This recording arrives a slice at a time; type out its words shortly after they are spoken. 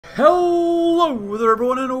Hello there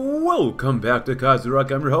everyone and welcome back to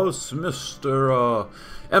Kaiserreich. I'm your host, Mr.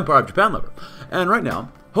 Empire of Japan Lover. And right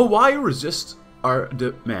now, Hawaii resists our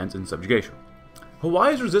demands in subjugation.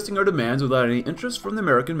 Hawaii is resisting our demands without any interest from the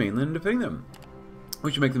American mainland in defending them.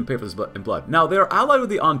 We should make them pay for this in blood. Now, they are allied with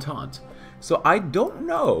the Entente, so I don't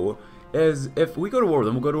know as if we go to war with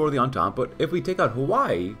them, we'll go to war with the Entente, but if we take out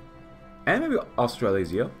Hawaii, and maybe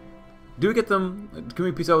Australasia, do we get them, can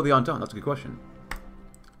we peace out with the Entente? That's a good question.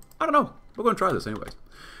 I don't know. We're going to try this anyways.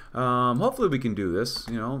 Hopefully we can do this.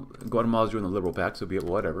 You know, Guatemala's doing the liberal pact, so be it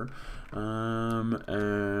whatever.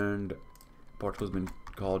 And Portugal's been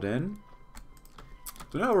called in.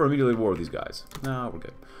 So now we're immediately at war with these guys. No, we're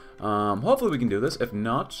good. Hopefully we can do this. If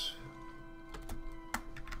not,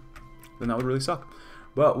 then that would really suck.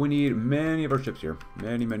 But we need many of our ships here.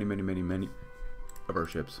 Many of our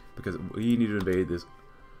ships. Because we need to invade these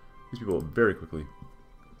people very quickly.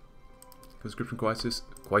 Conscription crisis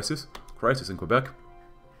in Quebec,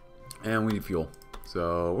 and we need fuel.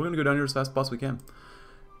 So we're gonna go down here as fast as possibly can,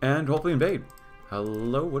 and hopefully invade.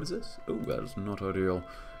 Hello, what is this? Oh, that is not ideal.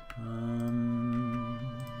 You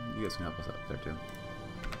guys can help us out there too.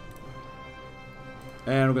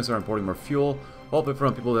 And we're gonna start importing more fuel, hopefully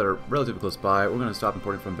from people that are relatively close by. We're gonna stop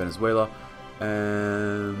importing from Venezuela,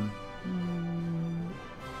 and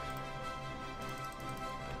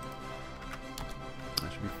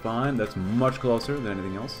be fine. That's much closer than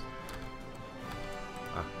anything else.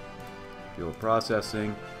 Fuel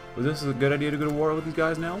processing. Was this a good idea to go to war with these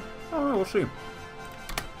guys now? I don't know. We'll see.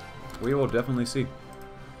 We will definitely see.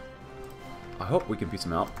 I hope we can piece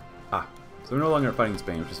them out. So we're no longer fighting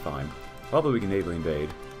Spain, which is fine. Hopefully we can navally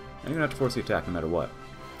invade. And you're gonna have to force the attack no matter what.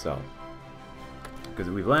 So,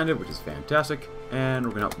 because we've landed, which is fantastic, and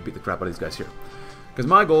we're gonna help beat the crap out of these guys here. Because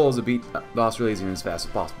my goal is to beat the Australasians as fast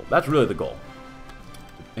as possible. That's really the goal.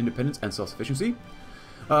 Independence and self-sufficiency.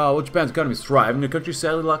 Well, Japan's economy is thriving, the country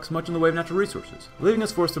sadly lacks much in the way of natural resources, leaving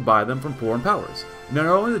us forced to buy them from foreign powers. Not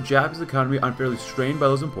only the Japanese economy unfairly strained by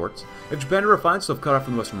those imports, if Japan ever finds itself cut off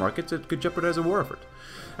from the Western markets, it could jeopardize a war effort.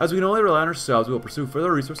 As we can only rely on ourselves, we will pursue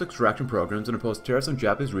further resource extraction programs and impose tariffs on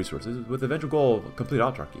Japanese resources with the eventual goal of complete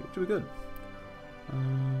autarky, which would be good.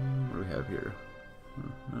 What do we have here?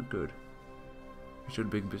 Not good. We showed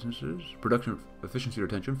big businesses, production efficiency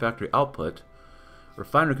retention, factory output,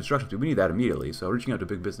 refinery construction speed. We need that immediately, so reaching out to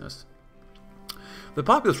big business. The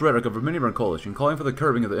populist rhetoric of many of our coalition, calling for the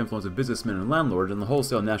curbing of the influence of businessmen and landlords and the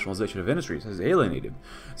wholesale nationalization of industries, has alienated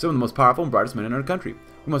some of the most powerful and brightest men in our country.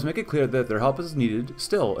 We must make it clear that their help is needed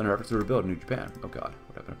still in our efforts to rebuild New Japan. Oh god,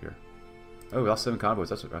 what happened up here? Oh, we lost 7 convoys.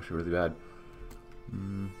 That's actually really bad.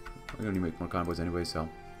 We're going to make more convoys anyway, so...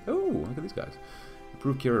 Oh, look at these guys.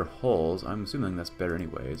 Improve carrier hulls. I'm assuming that's better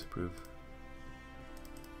anyways. Improve...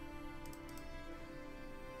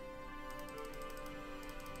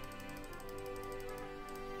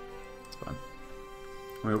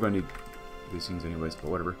 I mean, we're going to need these things anyways,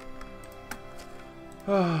 but whatever.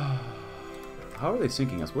 How are they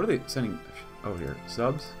sinking us? What are they sending over here?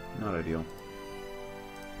 Subs? Not ideal.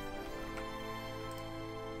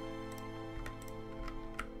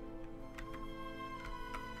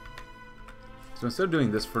 So instead of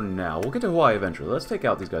doing this for now, we'll get to Hawaii eventually. Let's take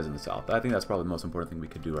out these guys in the south. I think that's probably the most important thing we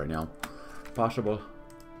could do right now. Possible.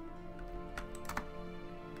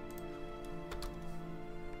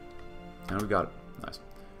 And we got it. Nice.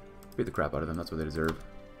 Beat the crap out of them. That's what they deserve.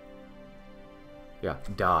 Yeah,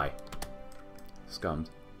 die. Scums.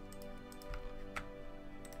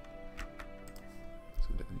 So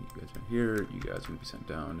you guys are here. You guys are going to be sent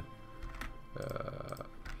down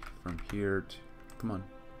from here to... Come on.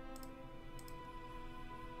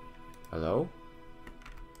 Hello?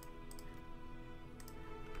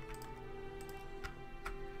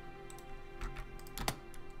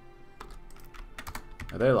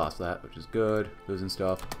 Now they lost that, which is good. Losing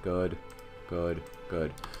stuff. Good. Good.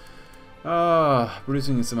 Good.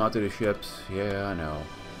 Producing some outdated ships. Yeah, I know.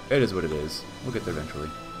 It is what it is. We'll get there eventually.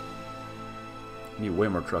 We need way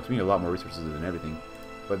more trucks. We need a lot more resources than everything.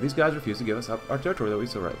 But these guys refuse to give us up our territory that we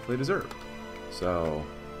so rightfully deserve. So,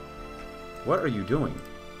 what are you doing?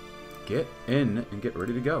 Get in and get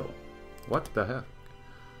ready to go. What the heck?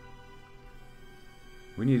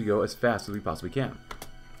 We need to go as fast as we possibly can.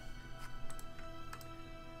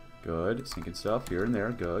 Good. Sinking stuff here and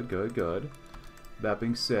there. Good, good, good. That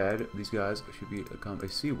being said, these guys should become a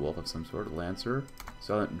sea wolf of some sort. Lancer,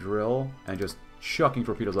 silent drill, and just chucking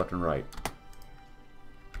torpedoes left and right.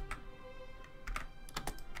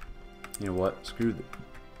 You know what? Screw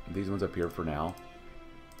these ones up here for now.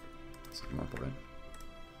 This is more important.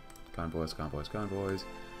 Convoys, convoys, convoys.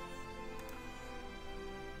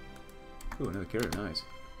 Ooh, another carrier. Nice.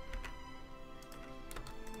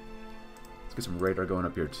 Let's get some radar going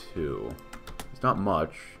up here too. It's not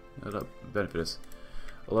much. It'll benefit us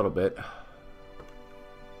a little bit.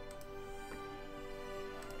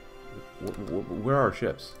 Where are our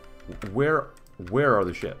ships? Where are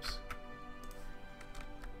the ships?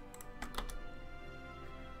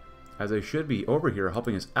 As they should be over here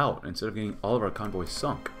helping us out instead of getting all of our convoys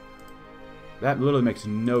sunk. That literally makes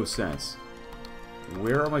no sense.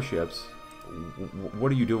 Where are my ships?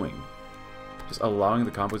 What are you doing? Just allowing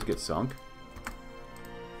the convoys to get sunk?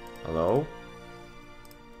 Hello?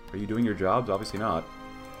 Are you doing your jobs? Obviously not.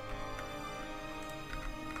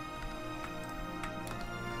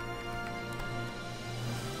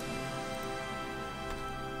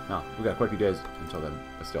 No, we got quite a few days until then,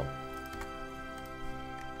 but still.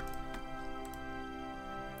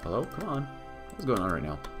 Hello? Come on. What's going on right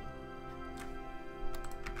now?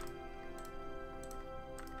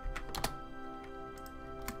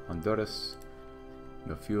 Honduras.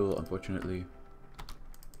 No fuel, unfortunately.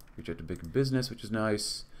 Rejected big business, which is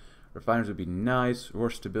nice. Refiners would be nice. War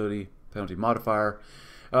stability. Penalty modifier.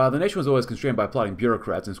 The nation was always constrained by plotting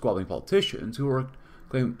bureaucrats and squabbling politicians who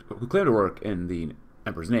claimed to work in the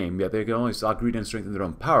Emperor's name, yet they could only sow greed and strengthen their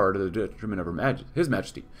own power to the detriment of His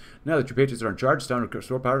Majesty. Now that your patriots are in charge, it's time to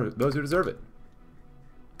restore power to those who deserve it.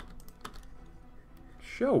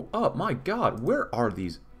 Show up! My God, where are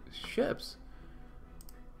these ships?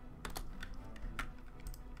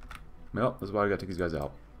 Well, that's why I gotta take these guys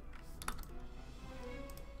out.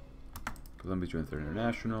 Columbia's joined 3rd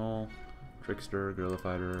International. Trickster, guerrilla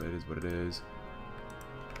fighter, it is what it is.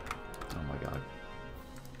 Oh my God.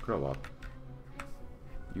 Grow up.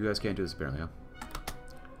 You guys can't do this apparently, huh?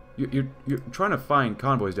 You're trying to find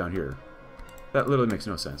convoys down here. That literally makes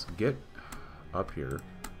no sense. Get up here.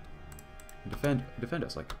 And defend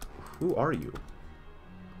us. Like, who are you?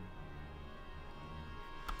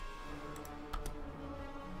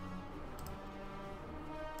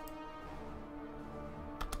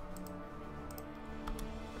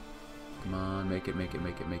 Come on, make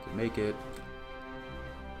it.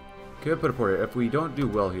 Could put a port here. If we don't do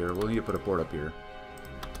well here, we'll need to put a port up here.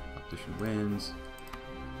 Opposition wins.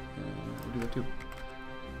 And we'll do that too.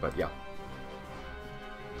 But yeah.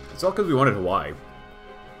 It's all because we wanted Hawaii.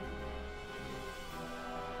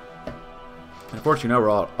 Unfortunately, now we're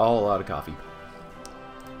all out of coffee.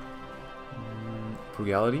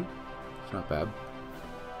 Frugality. It's not bad.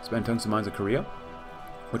 Spend tungsten mines in Korea,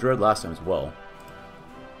 which we read last time as well.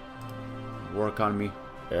 War economy.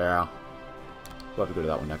 Yeah. We'll have to go to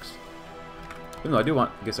that one next. Even though I do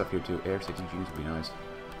want to get stuff here too. Air safety Gs would be nice.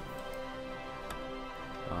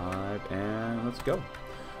 5, and let's go.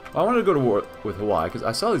 Well, I wanted to go to war with Hawaii because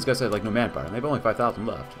I saw these guys had like no manpower, and they have only 5,000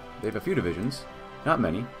 left. They have a few divisions, not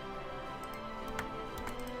many.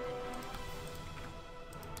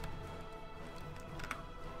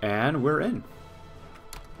 And we're in.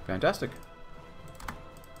 Fantastic.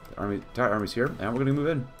 The entire army's here, and we're going to move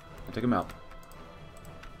in and take them out.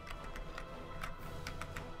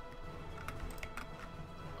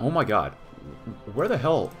 Oh my God. Where the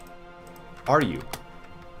hell are you?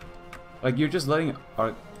 Like, you're just letting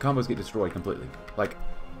our combos get destroyed completely. Like,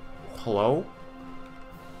 hello?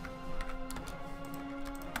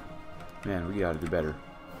 Man, we gotta do better.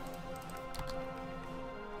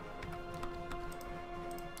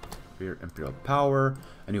 Imperial power,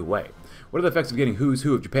 a new way. What are the effects of getting who's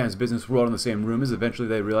who of Japan's business world in the same room is eventually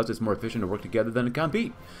they realize it's more efficient to work together than to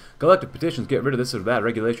compete. Collective petitions get rid of this or that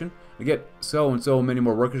regulation and get so and so many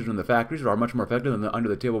more workers in the factories are much more effective than the under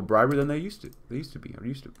the table bribery than they used to. They used to be.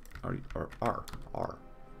 Are.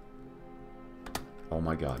 Oh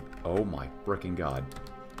my God. Oh my freaking God.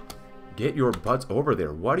 Get your butts over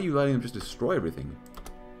there. Why are you letting them just destroy everything?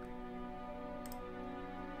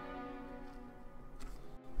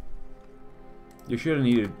 You should have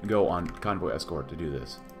needed to go on convoy escort to do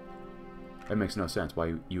this. That makes no sense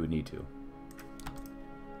why you would need to.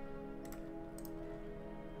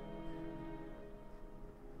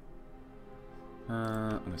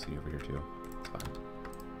 I'm gonna see you over here too. It's fine.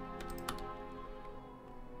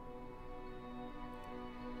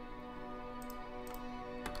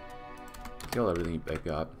 Kill everything they've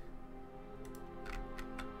got.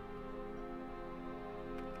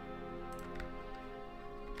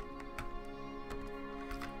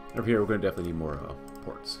 Over here, we're going to definitely need more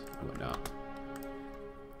ports and whatnot.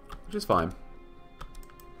 Which is fine.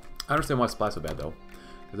 I understand why supply's so bad, though.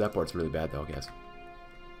 Because that port's really bad, though, I guess.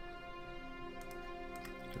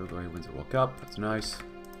 Uruguay wins the World Cup. That's nice.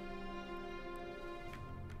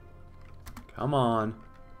 Come on.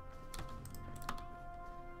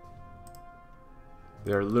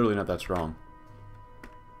 They're literally not that strong.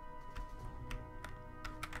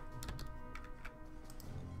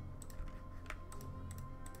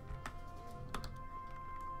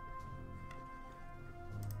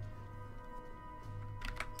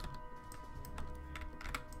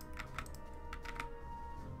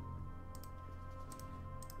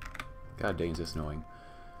 God dang, is this annoying.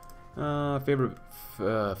 Favorite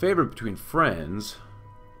between friends.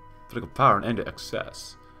 Political power and end to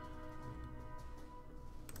excess.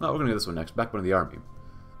 Oh, we're gonna get this one next. Backbone of the army.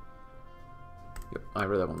 Yep, I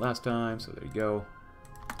read that one last time, so there you go.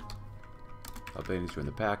 Albanians join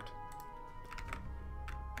the pact.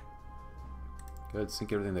 Good,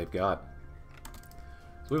 sink everything they've got.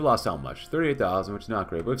 So we've lost how much? 38,000, which is not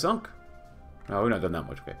great, but we've sunk. No, we've not done that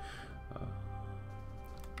much, okay.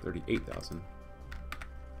 38,000.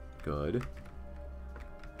 Good.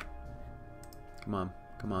 Come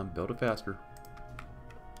on, build it faster.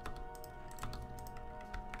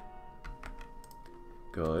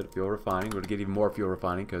 Good, fuel refining. We're going to get even more fuel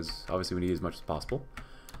refining because obviously we need as much as possible.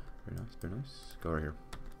 Very nice, very nice. Go right here.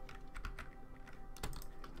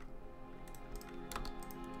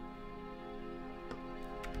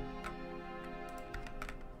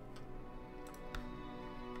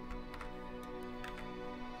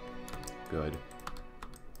 Good.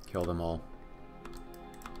 Kill them all.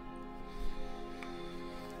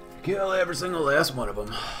 Kill every single last one of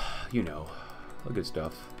them. You know, all the good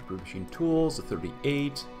stuff. Brew machine tools, the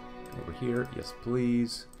 38. Over here, yes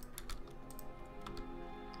please.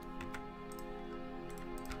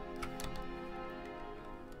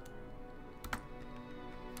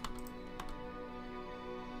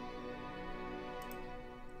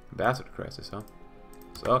 Ambassador crisis, huh?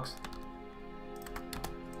 Sucks.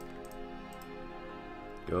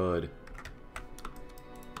 Good.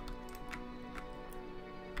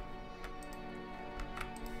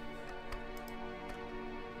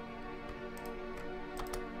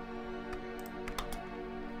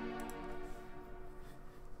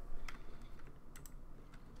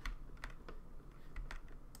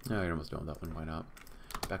 Oh, you're almost done with that one. Why not?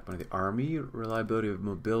 Backbone of the army, reliability of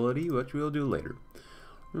mobility, which we'll do later.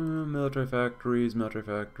 Military factories,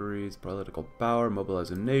 political power,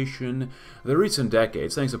 mobilize a nation. The recent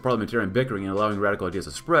decades, thanks to parliamentarian bickering and allowing radical ideas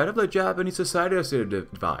to spread, have led Japanese society to state a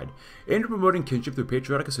divide. Aimed at promoting kinship through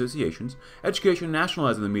patriotic associations, education, and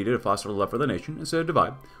nationalizing the media to foster the love for the nation instead of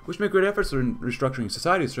divide, which make great efforts in restructuring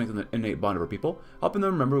society to strengthen the innate bond of our people, helping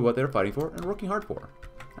them remember what they're fighting for and working hard for.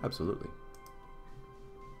 Absolutely.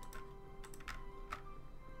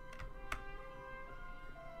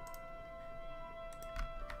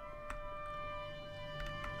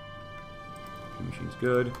 Machine's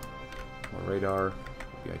good. More radar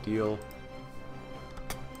would be ideal.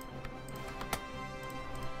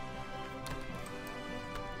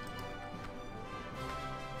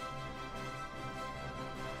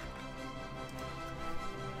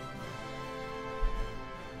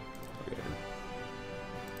 Okay.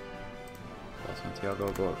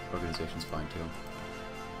 Santiago organization's fine too.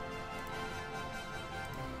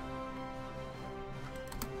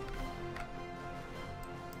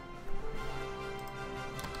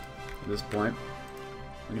 At this point,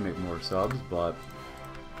 we need to make more subs, but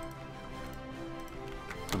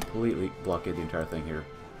completely blockade the entire thing here.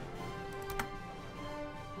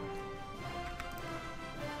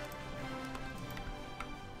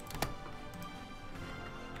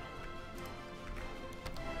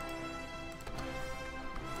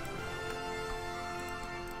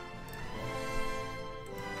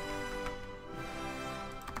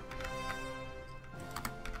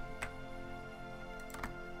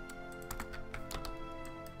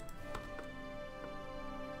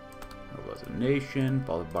 Nation,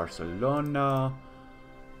 followed Barcelona.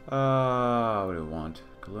 What do we want?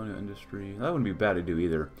 Colonial industry. That wouldn't be bad to do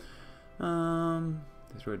either.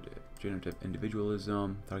 Destroy generative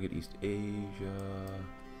individualism. Target East Asia.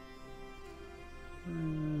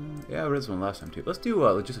 Yeah, I read this one last time too. Let's do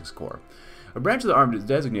Logistics Corps. A branch of the army is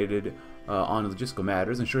designated on logistical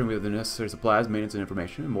matters, ensuring we have the necessary supplies, maintenance, and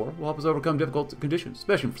information, and more will help us overcome difficult conditions,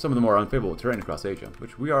 especially for some of the more unfavorable terrain across Asia,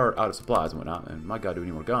 which we are out of supplies and whatnot, and my god, do we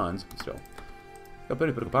need more guns, but still. Got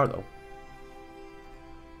plenty of political power, though.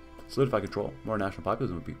 Solidify control. More national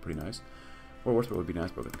populism would be pretty nice. Or worse, but would be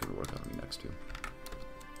nice, but we're going to work on it next, too.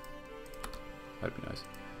 That'd be nice.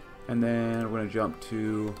 And then we're going to jump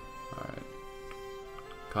to... Alright.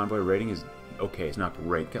 Convoy rating is okay, it's not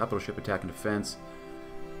great. Capital ship attack and defense.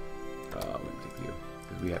 We're going to take you.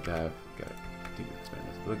 Because we have to have... Got it. Continue to expand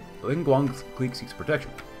this. Ling Guang clique seeks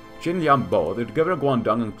protection. Qin Liangbo, the governor of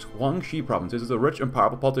Guangdong and Guangxi provinces, is a rich and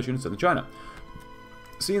powerful politician in southern China.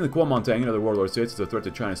 Seeing the Kuomintang and other warlord states as a threat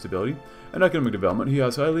to China's stability and economic development, he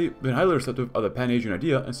has been highly receptive of the Pan-Asian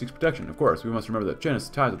idea and seeks protection. Of course, we must remember that China's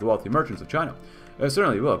ties with the wealthy merchants of China.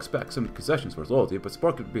 Certainly will expect some concessions for his loyalty, but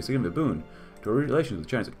support could be a significant boon to our relations with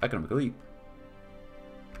China's economic elite.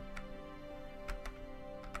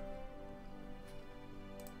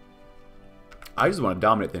 I just want to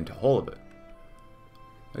dominate the whole of it.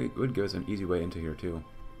 It would give us an easy way into here, too.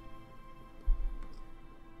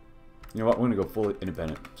 You know what? We're going to go fully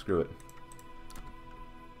independent. Screw it.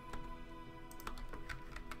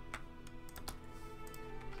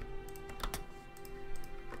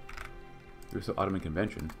 Here's the Ottoman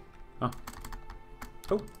Convention. Huh.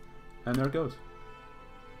 Oh. And there it goes.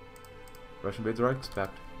 Russian invades the Reich?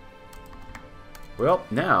 Expect. Well,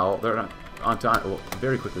 now they're not on time. Well,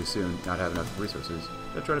 very quickly soon, not have enough resources.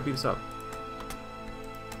 They'll try to beat us up.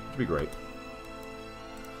 Should be great.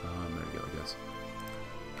 There you go, I guess.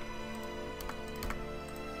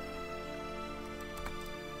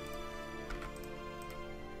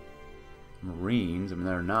 Marines, I mean,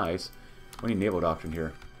 they're nice. We need naval doctrine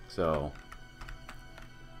here, so.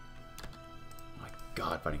 My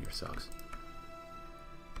God, fighting here sucks.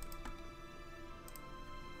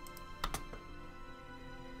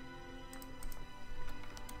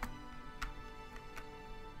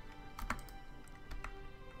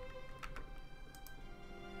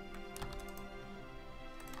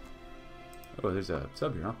 Oh, there's a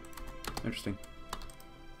sub here, huh? Interesting.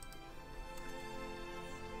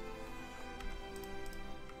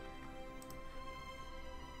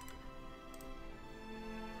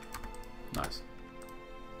 Nice.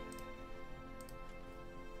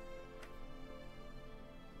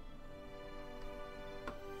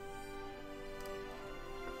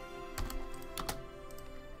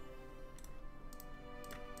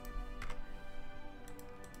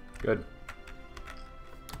 Good.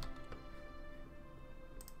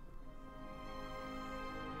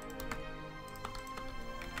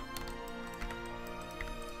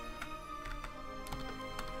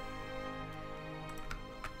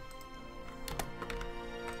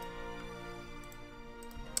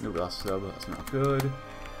 We lost sub, that's not good.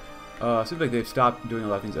 Seems like they've stopped doing a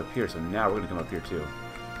lot of things up here, so now we're going to come up here too.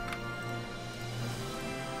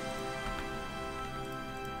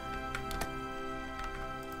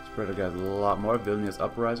 Spread our guys a lot more. Vilnius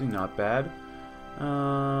Uprising, not bad.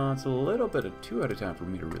 It's a little bit of too out of time for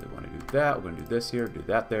me to really want to do that. We're going to do this here, do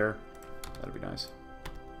that there. That'll be nice.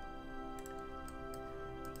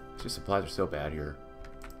 It's just supplies are so bad here.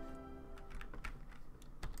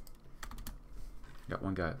 Got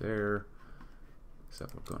one guy there.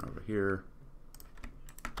 Except we're going over here.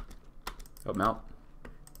 Help them out.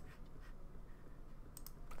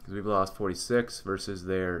 Because we've lost 46 versus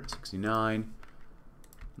their 69.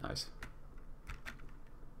 Nice.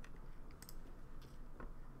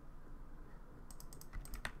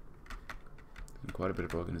 Been quite a bit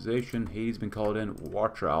of organization. Haiti's been called in.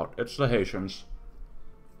 Watch out. It's the Haitians.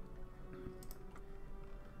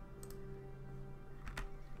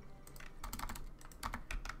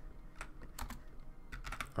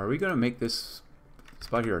 Are we going to make this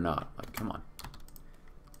spot here or not? Like, come on.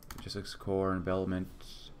 Logistics core, envelopment.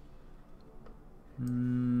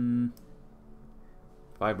 5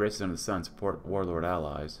 races under the sun. Support warlord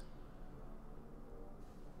allies.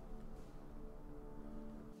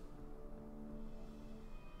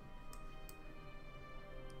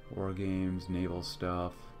 War games, naval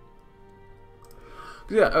stuff.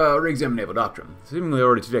 Yeah, re-examine naval doctrine. Seemingly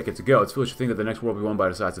already 2 decades ago, it's foolish to think that the next war will be won by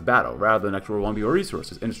decisive battle. Rather, the next war will be our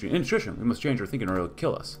resources, industry, and nutrition. We must change our thinking or it'll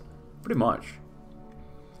kill us. Pretty much.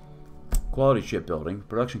 Quality shipbuilding.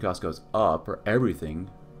 Production cost goes up for everything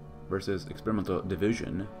versus experimental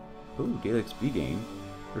division. Ooh, daily XP gain.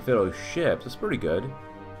 For fellow ships, that's pretty good.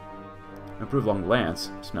 Improve long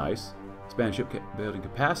lance, it's nice. Expand shipbuilding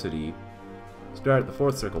capacity. Start the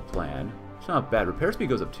 4th circle plan. It's not bad. Repair speed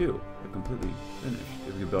goes up too. They're completely finished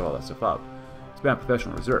if we can build all that stuff up. Expand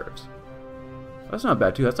professional reserves. That's not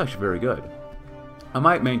bad too. That's actually very good. I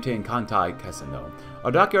might maintain Kantai Kessen though.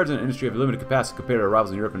 Our dockyards and industry have limited capacity compared to our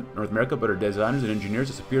rivals in Europe and North America, but our designers and engineers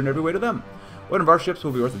are superior in every way to them. One of our ships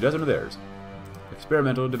will be worth a dozen of theirs.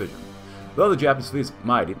 Experimental division. Though the Japanese fleet is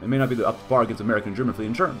mighty, it may not be up to par against American and German fleet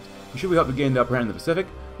in terms. And should we hope to gain the upper hand in the Pacific,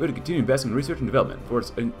 we have to continue investing in research and development. For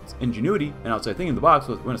its ingenuity and outside thinking, the box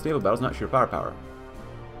will win a stable battle, not sheer firepower.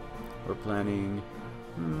 We're planning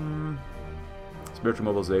spiritual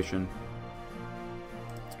mobilization.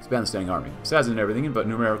 Expand the standing army. Size and everything, but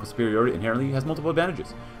numerical superiority inherently has multiple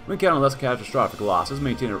advantages. We can count on less catastrophic losses,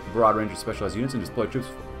 maintain a broad range of specialized units, and deploy troops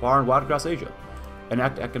far and wide across Asia.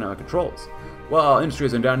 Enact economic controls. While industry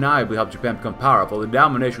has undeniably helped Japan become powerful, the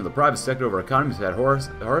domination of the private sector over economies has had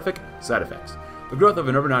horrific side effects. The growth of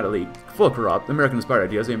an overnight elite, full of corrupt, American-inspired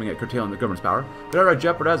ideas aiming at curtailing the government's power, could outright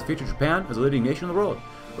jeopardize the future of Japan as a leading nation in the world.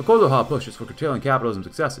 But Kozoha pushes for curtailing capitalism's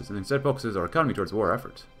successes and instead focuses our economy towards war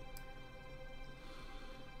efforts.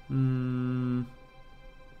 It's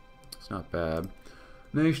not bad.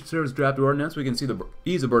 Nation Service Draft Ordinance. We can see the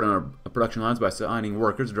ease the burden on our production lines by assigning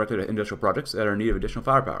workers directly to industrial projects that are in need of additional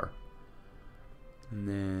firepower. And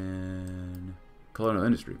then colonial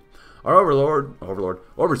industry. Our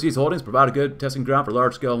overseas holdings provide a good testing ground for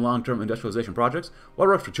large-scale and long-term industrialization projects. What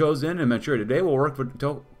works for Chosen and Manchuria today will work for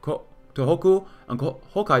Tohoku and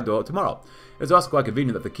Hokkaido tomorrow. It's also quite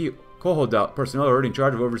convenient that the co-holdout personnel are already in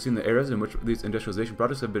charge of overseeing the areas in which these industrialization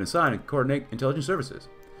projects have been assigned and coordinate intelligence services.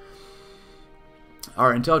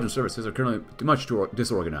 Our intelligence services are currently much too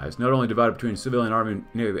disorganized, not only divided between civilian, army, and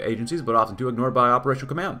navy agencies, but often too ignored by operational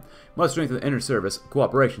command. We must strengthen the inter-service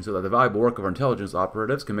cooperation so that the valuable work of our intelligence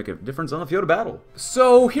operatives can make a difference on the field of battle.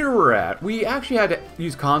 So here we're at. We actually had to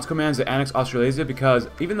use cons commands to annex Australasia because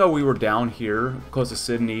even though we were down here, close to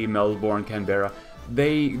Sydney, Melbourne, Canberra,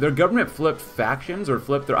 their government flipped factions or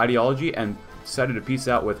flipped their ideology and decided to peace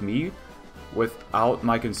out with me without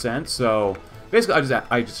my consent. So basically,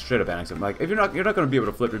 I just straight up annexed them. Like, if you're not going to be able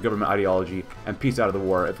to flip your government ideology and peace out of the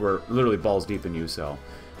war if we're literally balls deep in you. So,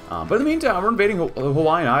 but in the meantime, we're invading the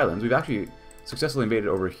Hawaiian Islands. We've actually successfully invaded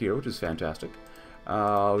over here, which is fantastic.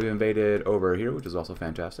 We've invaded over here, which is also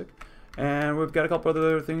fantastic, and we've got a couple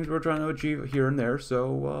other things we're trying to achieve here and there.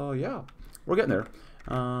 So, yeah, we're getting there.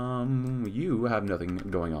 You have nothing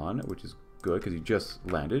going on, which is good because you just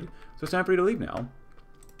landed. So it's time for you to leave now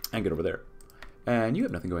and get over there. And you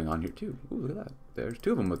have nothing going on here too. Ooh, look at that. There's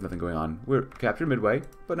two of them with nothing going on. We're captured Midway,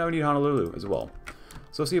 but now we need Honolulu as well.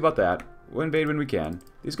 So see about that. We'll invade when we can.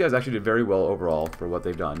 These guys actually did very well overall for what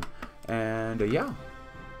they've done. And yeah.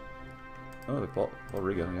 Oh, the Puerto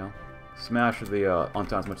Rico, yeah. Smash the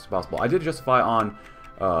Entente as much as possible. I did justify on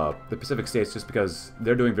the Pacific States just because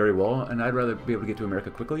they're doing very well, and I'd rather be able to get to America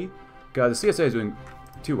quickly. Because the CSA is doing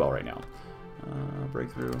too well right now.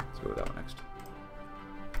 Breakthrough. Let's go with that one next.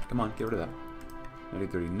 Come on, get rid of that.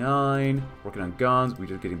 1939, working on guns, we're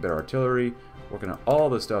just getting better artillery, working on all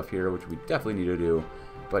this stuff here, which we definitely need to do,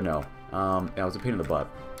 but no, yeah, it was a pain in the butt,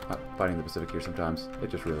 fighting the Pacific here sometimes. It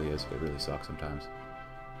just really is, it really sucks sometimes.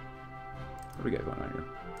 What do we got going on here?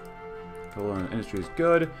 Colonial industry is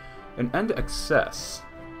good, and end access.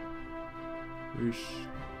 Oosh.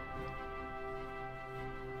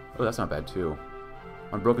 Oh, that's not bad too.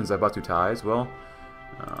 Unbroken Zaibatsu ties, well,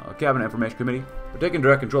 Cabinet Information Committee. By taking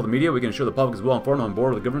direct control of the media, we can ensure the public is well informed on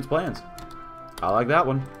board with the government's plans. I like that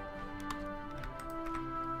one.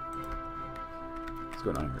 What's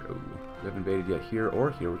going on here? Oh, we haven't invaded yet here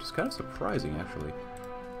or here, which is kind of surprising, actually.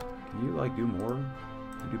 Can you, like, do more?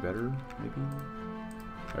 Can you do better, maybe?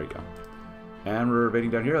 There you go. And we're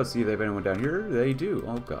invading down here. Let's see if they have anyone down here. They do.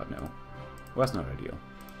 Oh, God, no. Well, that's not ideal.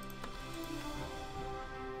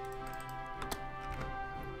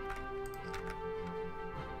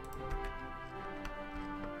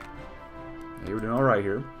 Hey, we're doing alright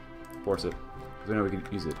here. Force it. Because we know we can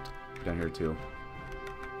use it down here too.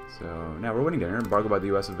 So, now we're winning down here. Embargo by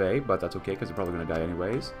the US of A, but that's okay because they're probably going to die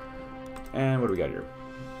anyways. And what do we got here?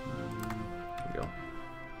 Here we go.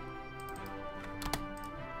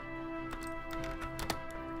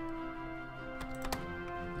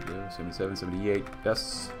 There we go. 77, 78.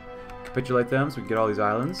 Yes. Capitulate them so we can get all these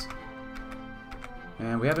islands.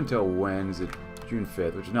 And we have until when? Is it June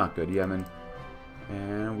 5th, which is not good. Yemen.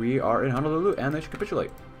 And we are in Honolulu, and they should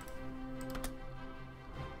capitulate.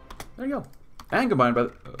 There you go. And combined by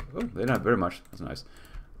the... oh, they don't have very much. That's nice.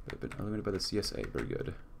 They've been eliminated by the CSA. Very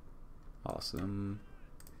good. Awesome.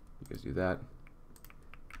 You guys do that.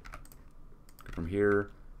 From here.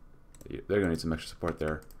 They're going to need some extra support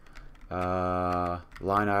there.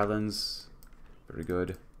 Line Islands. Very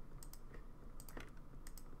good.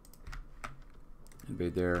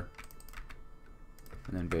 Invade there.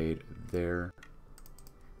 And then invade there.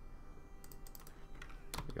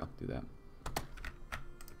 There you go, do that.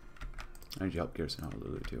 I need your help, Garrison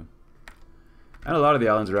Honolulu, too. And a lot of the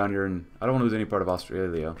islands around here, and I don't want to lose any part of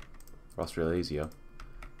Australia. Or Australasia.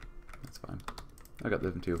 That's fine. I got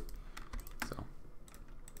them too.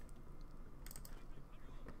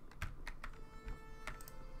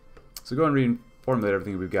 So go and reformulate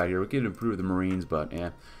everything we've got here. We could improve the Marines, but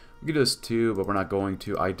yeah. We could do this too, but we're not going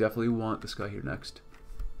to. I definitely want this guy here next.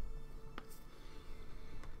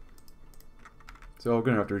 So we're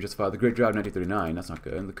going to have to justify the Great Drought of 1939. That's not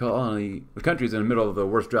good. The country is in the middle of the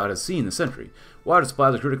worst drought it's seen in the century. Water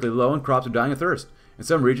supplies are critically low and crops are dying of thirst. In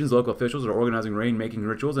some regions, local officials are organizing rain-making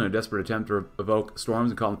rituals in a desperate attempt to evoke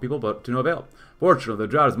storms and calm the people, but to no avail. Fortunately, the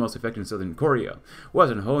drought is most affecting southern Korea.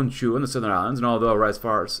 Western Honshu and the southern islands, and although rice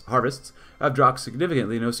harvests have dropped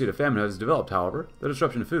significantly, no seed of famine has developed, however, the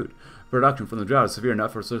disruption of food. Production from the drought is severe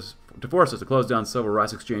enough to force us to close down several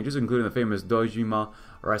rice exchanges, including the famous Dojima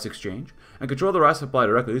Rice Exchange, and control the rice supply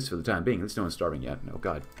directly, at least for the time being. At least no one's starving yet. No,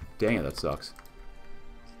 god dang it, that sucks.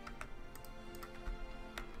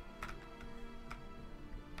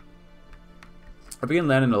 If we can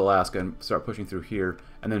land in Alaska and start pushing through here,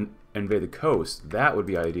 and then invade the coast, that would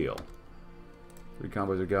be ideal. 3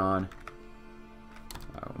 convoys are gone.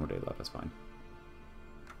 One more day left, that's fine.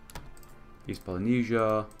 East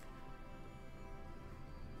Polynesia.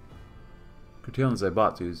 Curtailing the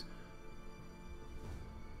Zaibatsus.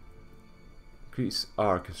 Increase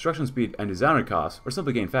our construction speed and designer costs, or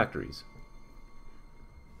simply gain factories.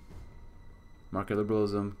 Market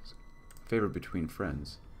liberalism. Favor between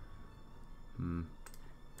friends.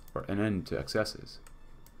 Or an end to excesses.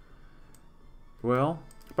 Well,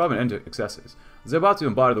 probably an end to excesses. The Zaibatsu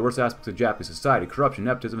embody the worst aspects of Japanese society: corruption,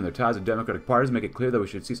 nepotism, and their ties to democratic parties make it clear that we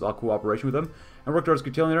should cease all cooperation with them and work towards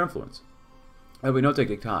curtailing their influence. And we know it'll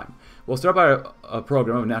take time. We'll start by a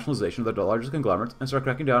program of nationalization of the largest conglomerates and start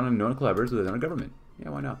cracking down on known collaborators within our government. Yeah,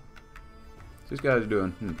 why not? So these guys are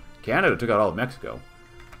doing... Canada took out all of Mexico.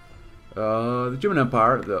 The German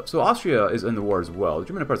Empire... So Austria is in the war as well. The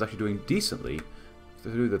German Empire is actually doing decently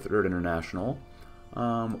through the Third International.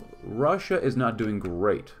 Russia is not doing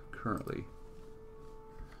great currently.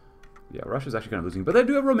 Yeah, Russia's actually kind of losing. But they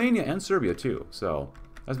do have Romania and Serbia too. So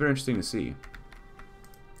that's very interesting to see.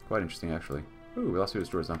 Quite interesting, actually. Ooh, we lost 2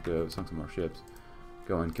 destroyers. Not good. Sunk some more ships.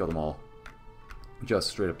 Go and kill them all. Just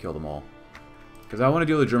straight up kill them all. Because I want to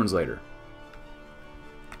deal with the Germans later.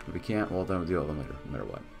 If we can't, well, then we'll deal with them later, no matter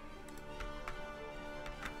what.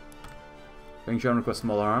 Fengshan requests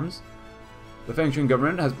small arms. The Fengshan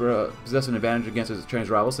government has possessed an advantage against its Chinese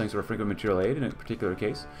rivals thanks to our frequent material aid. In a particular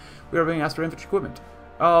case, we are being asked for infantry equipment.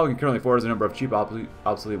 Oh, we can currently afford a number of cheap,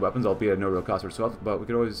 obsolete weapons, albeit at no real cost ourselves, but we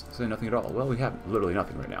could always say nothing at all. Well, we have literally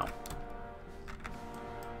nothing right now.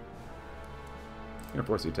 You're gonna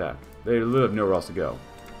force the attack. They literally have nowhere else to go.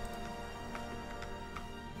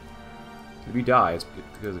 If you die, it's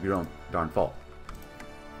because of your own darn fault.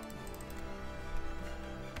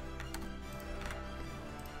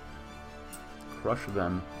 Crush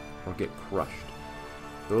them or get crushed.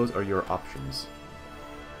 Those are your options.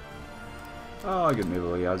 Oh, I get maybe a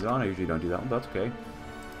Yazan. I usually don't do that one, but that's okay.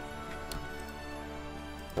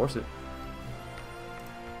 Force it.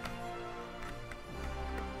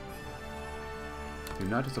 Do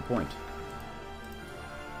not disappoint.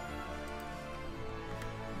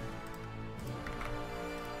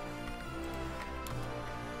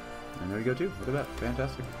 And there you go too. Look at that.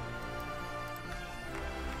 Fantastic.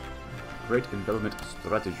 Great envelopment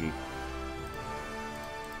strategy.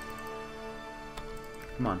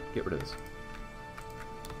 Come on, get rid of this.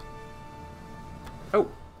 Oh!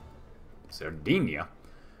 Sardinia?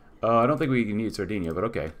 I don't think we need Sardinia, but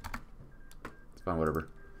okay. It's fine, whatever.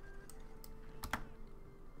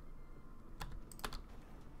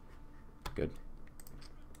 Good.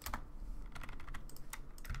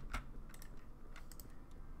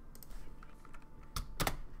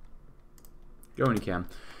 Go when you can.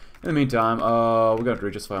 In the meantime, we're going to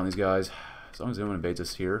re-justify on these guys. As long as anyone invades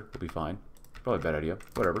us here, we'll be fine. Probably a bad idea.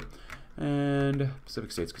 Whatever. And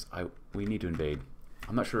Pacific States, because we need to invade.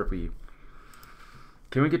 I'm not sure if we...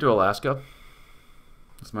 Can we get to Alaska?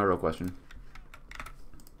 That's my real question.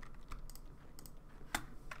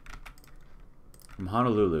 From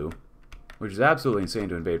Honolulu, which is absolutely insane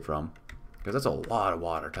to invade from, because that's a lot of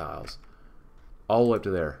water tiles. All the way up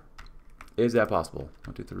to there. Is that possible?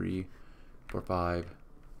 1, 2, 3, 4, 5...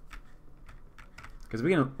 Because if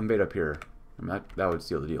we can invade up here, I mean, that would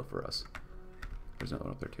seal the deal for us. There's another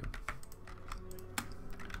one up there too.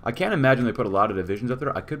 I can't imagine they put a lot of divisions up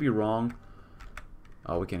there. I could be wrong.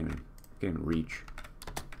 Oh, we can't even reach.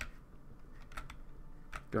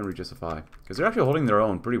 Go and re-justify. Because they're actually holding their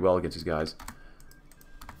own pretty well against these guys.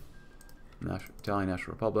 Italian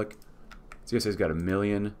National Republic. CSA's got 1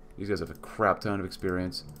 million. These guys have a crap ton of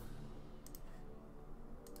experience.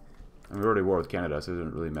 And we're already at war with Canada, so it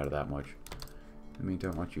doesn't really matter that much. In the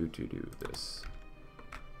meantime, I want you to do this.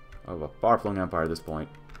 I have a far-flung empire at this point.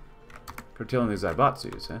 Curtailing the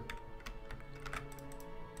Zaibatsus, eh?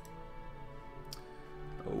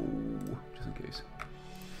 Oh, just in case.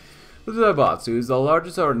 The Zaibatsus, the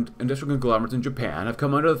largest industrial conglomerates in Japan, have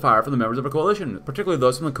come under the fire from the members of our coalition, particularly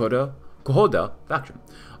those from the Kohoda faction,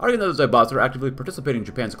 arguing that the Zaibatsu are actively participating in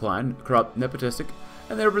Japan's decline, corrupt, nepotistic,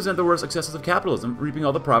 and they represent the worst excesses of capitalism, reaping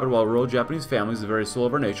all the profit while rural Japanese families, the very soul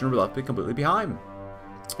of our nation, are left completely behind.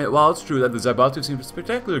 And while it's true that the Zaibatsu have seen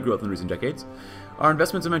spectacular growth in recent decades, our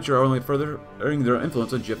investments in venture are only furthering their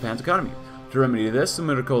influence on Japan's economy. To remedy this, the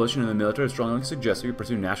military coalition and the military have strongly suggested we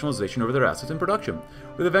pursue nationalization over their assets and production,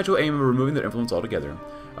 with the eventual aim of removing their influence altogether.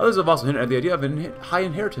 Others have also hinted at the idea of a high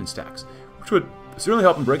inheritance tax, which would certainly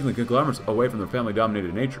help in breaking the conglomerates away from their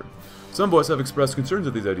family-dominated nature. Some voices have expressed concerns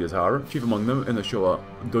at these ideas, however, chief among them in the Showa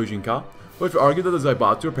Dojinka, which argued that the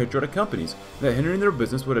Zaibatsu are patriotic companies, and that hindering their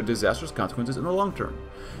business would have disastrous consequences in the long term.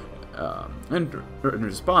 In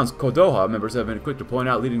response, Kodoha members have been quick to point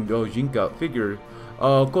out leading Dojinka figure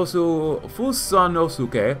Kosu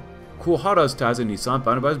Fusanosuke Kuhara's ties in Nissan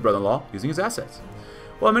founded by his brother-in-law using his assets.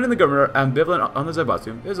 While many in the government are ambivalent on the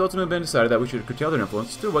Zaibatsu, it has ultimately been decided that we should curtail their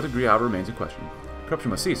influence, to what degree however remains in question. Corruption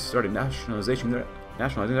must cease, starting nationalizing their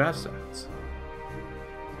assets.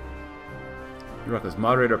 Let's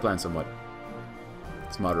moderate our plan somewhat.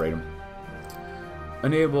 Let's moderate them.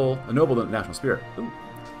 Ennoble the national spirit. Ooh.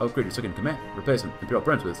 Upgrade your second command. Replace an imperial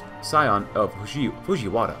prince with scion of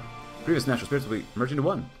Fujiwara. Previous national spirits will be merged into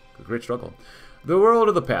one. A great struggle. The world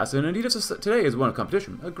of the past, and indeed today, is one of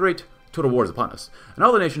competition. A great total war is upon us, and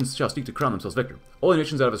all the nations shall seek to crown themselves victor. Only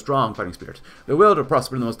nations that have a strong fighting spirit, the will to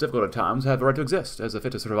prosper in the most difficult of times, have the right to exist. As a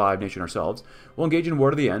fit to survive nation ourselves, we'll engage in war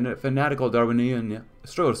to the end, a fanatical Darwinian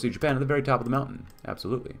struggle to see Japan at the very top of the mountain.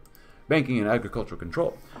 Absolutely. Banking and agricultural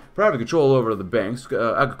control. Private control over the banks,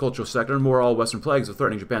 agricultural sector, and more all Western plagues of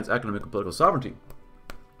threatening Japan's economic and political sovereignty.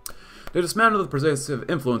 To dismantle the pervasive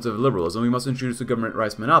influence of liberalism, we must introduce a government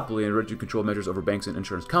rights monopoly and rigid control measures over banks and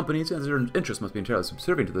insurance companies, and their interests must be entirely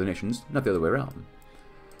subservient to the nations, not the other way around.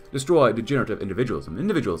 Destroy degenerative individualism.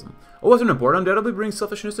 A Western import undoubtedly brings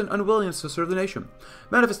selfishness and unwillingness to serve the nation.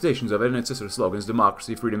 Manifestations of it and its sister slogans,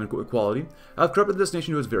 democracy, freedom, and equality, have corrupted this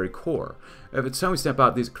nation to its very core. It's time we stamp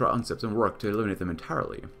out these concepts and work to eliminate them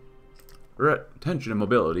entirely. Retention and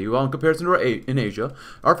mobility. While in comparison to in Asia,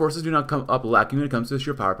 our forces do not come up lacking when it comes to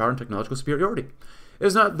sheer power and technological superiority. It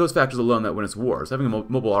is not those factors alone that win us wars. Having a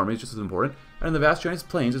mobile army is just as important, and the vast Chinese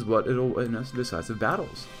plains is what it'll win us decisive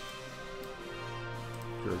battles.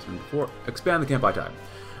 Expand the Kempeitai.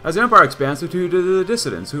 As the empire expands, so too do the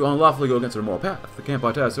dissidents who unlawfully go against their moral path. The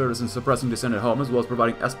Kempeitai has served us in suppressing dissent at home, as well as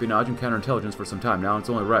providing espionage and counterintelligence for some time now, and it's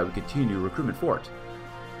only right we continue recruitment for it.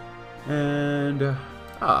 And,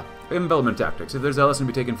 envelopment tactics. If there's a lesson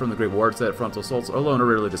to be taken from the Great War, it's that frontal assaults alone are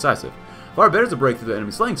rarely decisive. Far better to break through the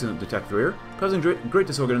enemy's flanks and detect the rear, causing great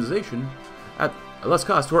disorganization at less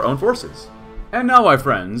cost to our own forces. And now, my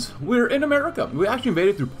friends, we're in America. We actually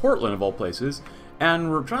invaded through Portland, of all places,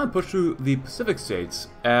 and we're trying to push through the Pacific states,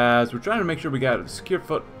 as we're trying to make sure we got a secure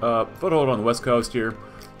foothold on the West Coast here.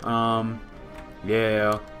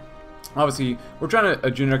 Yeah. Obviously, we're trying to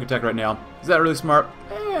a generic attack right now. Is that really smart?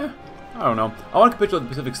 I don't know. I want to capitulate the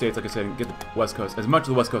Pacific states, like I said, and get the West Coast, as much of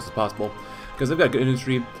the West Coast as possible, because they've got good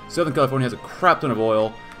industry. Southern California has a crap ton of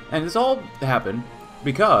oil, and this all happened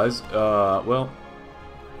because, well,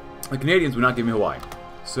 the Canadians would not give me Hawaii.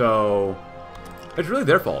 So, it's really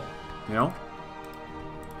their fault, you know?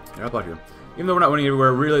 Yeah, how about here? Even though we're not winning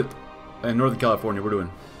everywhere, really, in Northern California, we're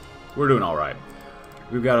doing all right.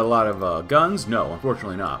 We've got a lot of guns. No,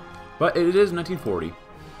 unfortunately not. But it is 1940.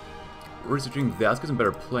 Researching that. Let's get some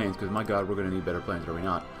better planes, because my god, we're going to need better planes, are we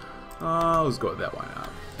not? Let's go with that. Why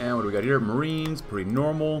not? And what do we got here? Marines, pretty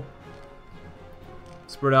normal.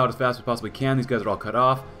 Spread out as fast as we possibly can. These guys are all cut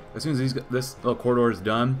off. As soon as this little corridor is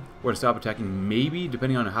done, we're going to stop attacking, maybe,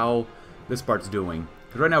 depending on how this part's doing.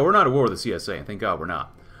 Because right now, we're not at war with the CSA, and thank god we're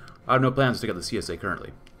not. I have no plans to take out the CSA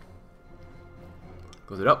currently.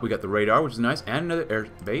 Close it up. We got the radar, which is nice, and another air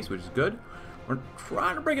base, which is good. We're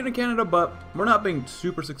trying to break into Canada, but we're not being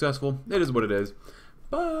super successful. It is what it is.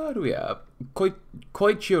 But what do we have?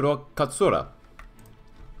 Koichiro Katsura.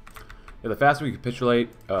 Yeah, the faster we capitulate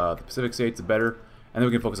the Pacific states, the better. And then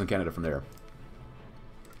we can focus on Canada from there.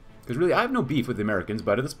 Because really, I have no beef with the Americans,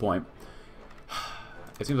 but at this point,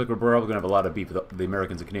 it seems like we're probably going to have a lot of beef with the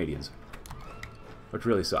Americans and Canadians. Which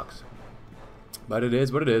really sucks. But it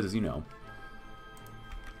is what it is, as you know.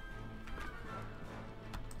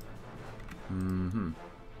 And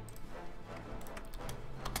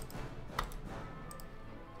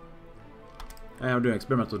we're doing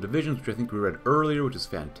experimental divisions, which I think we read earlier, which is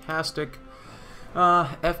fantastic.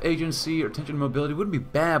 F agency or attention mobility wouldn't be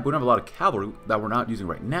bad, but we don't have a lot of cavalry that we're not using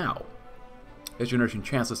right now. It's generation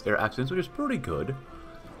chanceless air accidents, which is pretty good.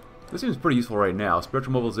 This seems pretty useful right now.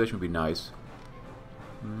 Spiritual mobilization would be nice.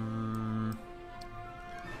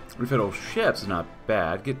 Refit old ships is not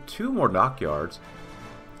bad. Get 2 more dockyards.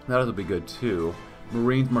 That would be good too.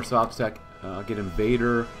 Marines, more soft tech. Get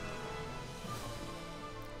invader.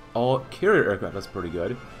 All carrier aircraft. That's pretty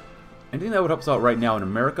good. Anything that would help us out right now in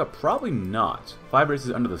America? Probably not. 5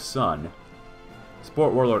 races under the sun.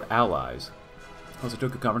 Support warlord allies. Also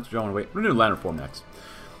took a conference, which I want to wait. We're going to do land reform next.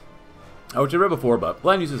 Which I read before, but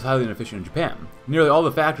land use is highly inefficient in Japan. Nearly all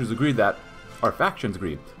the factions agreed that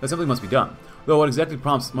something must be done. Though what exactly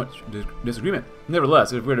prompts much disagreement.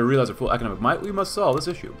 Nevertheless, if we're to realize our full economic might, we must solve this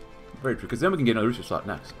issue. Very true, because then we can get another research slot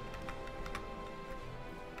next.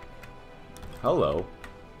 Hello.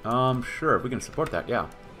 Sure, if we can support that, yeah.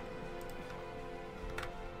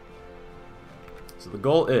 So the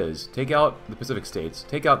goal is take out the Pacific States,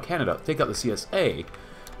 take out Canada, take out the CSA,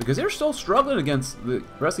 because they're still struggling against the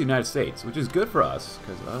rest of the United States, which is good for us,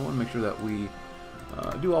 because I want to make sure that we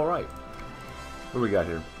do all right. What do we got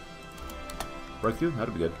here? Breakthrough?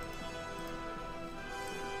 That'd be good.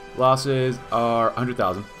 Losses are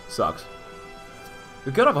 100,000. Sucks.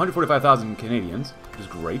 We cut off 145,000 Canadians, which is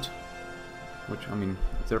great. Which, I mean,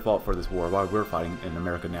 it's their fault for this war, while we're fighting in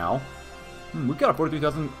America now. We got off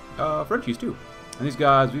 43,000 Frenchies, too. And these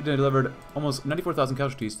guys, we've delivered almost 94,000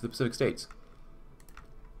 casualties to the Pacific States.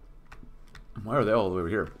 Why are they all the way over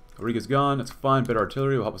here? Ariga's gone, that's fine. Better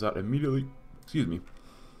artillery will help us out immediately. Excuse me.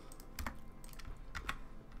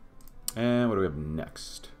 And what do we have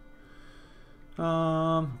next?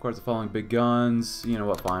 Of course, the following big guns. You know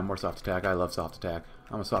what, fine. More soft attack. I love soft attack.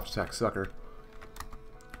 I'm a soft attack sucker.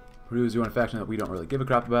 Peru's the one faction that we don't really give a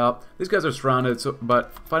crap about. These guys are surrounded, so,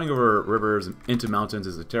 but fighting over rivers and into mountains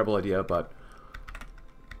is a terrible idea, but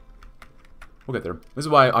we'll get there. This is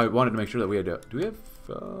why I wanted to make sure that we had do we have,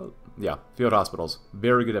 yeah, field hospitals.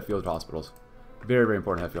 Very good at field hospitals. Very, very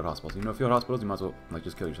important to have field hospitals. You know field hospitals, you might as well, like,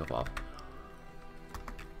 just kill yourself off.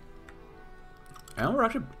 And we're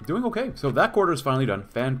actually doing okay. So that quarter is finally done.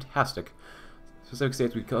 Fantastic. Pacific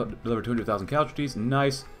States, we delivered 200,000 casualties.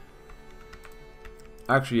 Nice.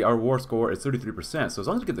 Actually, our war score is 33%. So as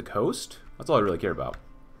long as we get the coast, that's all I really care about.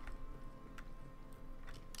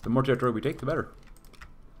 The more territory we take, the better.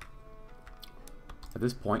 At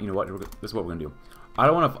this point, you know what? This is what we're going to do. I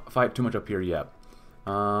don't want to fight too much up here yet.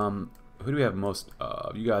 Who do we have most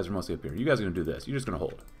of? You guys are mostly up here. You guys are going to do this. You're just going to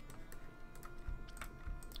hold.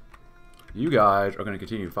 You guys are going to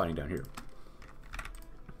continue fighting down here.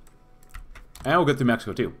 And we'll get through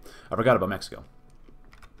Mexico, too. I forgot about Mexico.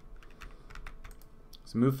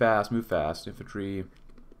 So move fast, move fast. Infantry.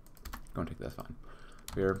 Go and take that, that's fine.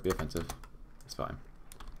 Here, be offensive. That's fine.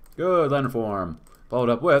 Good, land reform. Followed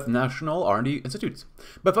up with national R&D institutes.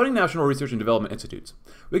 By funding national research and development institutes,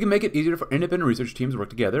 we can make it easier for independent research teams to work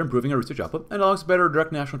together, improving our research output, and allowing us to better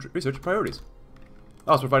direct national research priorities.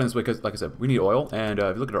 Also, we're fighting this way because, like I said, we need oil, and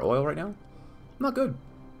if you look at our oil right now, not good.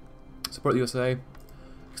 Support the USA.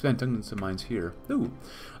 Expand tungsten mines here. Ooh.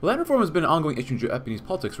 Land reform has been an ongoing issue in Japanese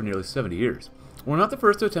politics for nearly 70 years. We're not the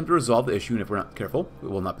first to attempt to resolve the issue, and if we're not careful, it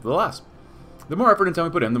will not be the last. The more effort and time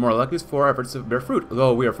we put in, the more likely it is for our efforts to bear fruit,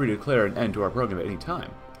 though we are free to declare an end to our program at any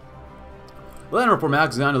time. The Land Reform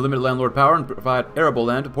Act is designed to limit landlord power and provide arable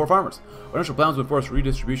land to poor farmers. Our initial plans would enforce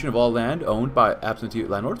redistribution of all land owned by absentee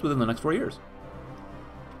landlords within the next 4 years.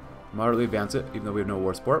 Moderately advance it, even though we have no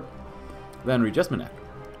war support. Land Readjustment Act.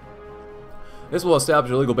 This will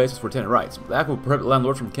establish a legal basis for tenant rights. The act will prohibit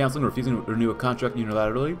landlords from canceling or refusing to renew a contract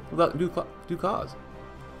unilaterally without due cause.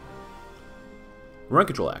 Rent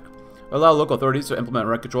Control Act. Allow local authorities to implement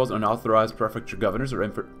rent controls on unauthorized prefecture governors or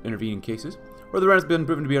intervene in cases where the rent has been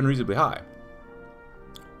proven to be unreasonably high.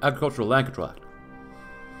 Agricultural Land Control Act.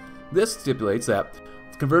 This stipulates that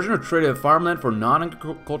the conversion or trade of farmland for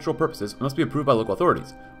non-agricultural purposes must be approved by local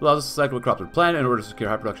authorities. It allows us to select what crops are planted in order to secure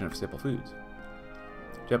high production of staple foods.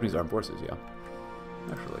 Japanese Armed Forces, yeah.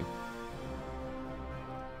 Actually.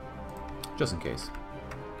 Just in case.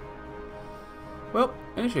 Well,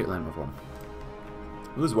 initiate land reform.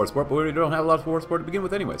 We lose war support, but we don't have a lot of war support to begin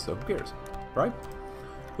with anyway, so who cares? Right?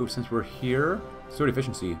 Ooh, since we're here, sword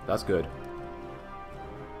efficiency, that's good.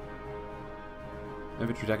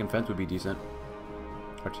 Infantry attack and defense would be decent.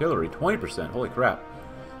 Artillery, 20%, holy crap.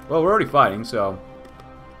 Well, we're already fighting, so...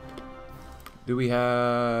 Do we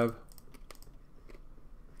have...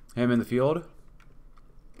 him in the field?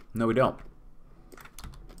 No, we don't.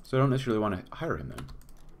 So I don't necessarily want to hire him then.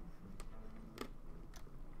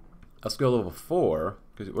 I'll skill level 4,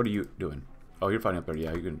 because what are you doing? Oh, you're fighting up there.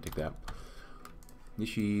 Yeah, you're going to take that.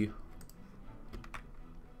 Nishi.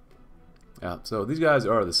 Yeah, so these guys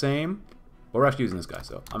are the same. Well, we're actually using this guy,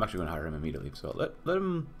 so I'm actually going to hire him immediately. So let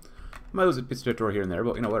him... I might lose a piece of territory here and there,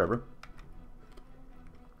 but, you know, whatever.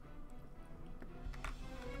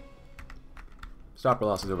 Stop our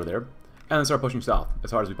losses over there. And then start pushing south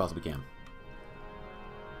as hard as we possibly can.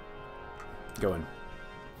 Going.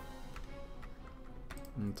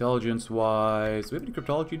 Intelligence-wise, do we have any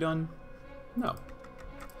cryptology done? No.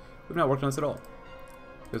 We've not worked on this at all.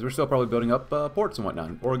 Because we're still probably building up ports and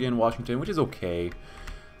whatnot. Oregon, Washington, which is okay.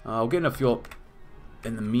 We'll get enough fuel.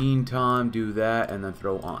 In the meantime, do that and then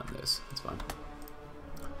throw on this. That's fine.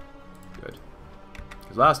 Good.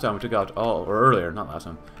 Because last time we took out all, or earlier, not last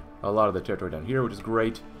time, a lot of the territory down here, which is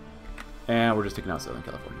great. And we're just taking out Southern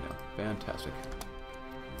California now. Fantastic.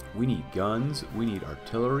 We need guns. We need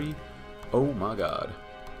artillery. Oh my god.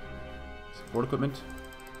 Support equipment.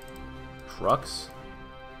 trucks.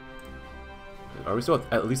 Are we still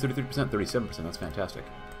at least 33%? 37%. That's fantastic.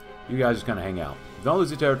 You guys just kind of hang out. Don't lose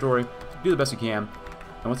your territory. Do the best you can.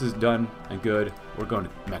 And once it's done and good, we're going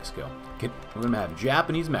to Mexico. We're going to have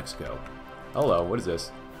Japanese Mexico. Hello, what is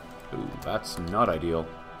this? Ooh, that's not ideal.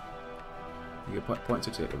 You get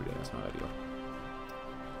 0.68 every day. That's not ideal.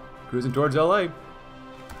 Cruising towards LA.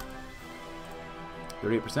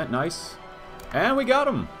 38%, nice. And we got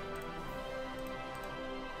him!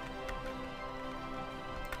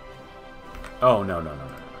 Oh, no, no, no, no,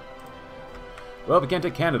 no. Well, we can't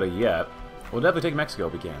take Canada yet. We'll definitely take Mexico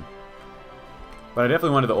if we can. But I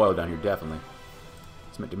definitely wanted the oil down here, definitely.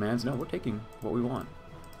 Submit demands. No, we're taking what we want.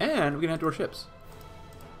 And we can head to our ships.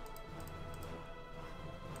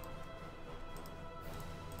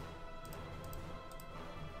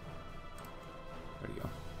 There you go.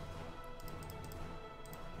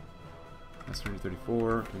 That's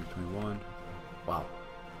 234, 221. Wow.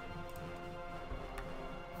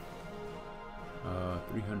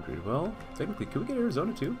 300. Well, technically, could we get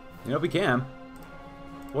Arizona too? You know, if we can.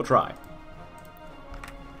 We'll try.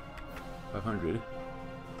 500.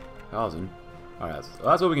 1,000. Alright,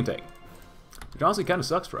 that's what we can take. Which honestly kind of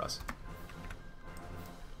sucks for us.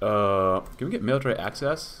 Can we get military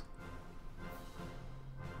access?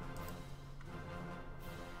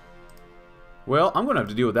 Well, I'm going to have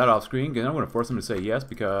to deal with that off screen, and I'm going to force them to say yes,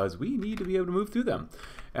 because we need to be able to move through them.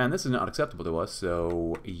 And this is not acceptable to us,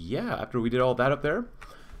 so yeah, after we did all that up there,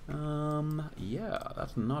 yeah,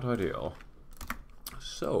 that's not ideal.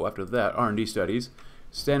 So, after that, R&D studies,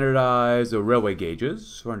 standardize the railway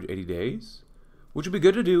gauges, 480 days, which would be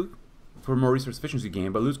good to do for more resource efficiency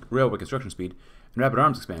gain, but lose railway construction speed, and rapid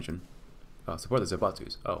arms expansion. Support the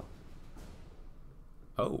Zaibatsus. Oh.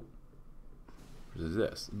 Oh. What is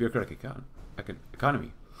this? Bureaucratic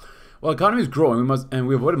economy. While economy is growing,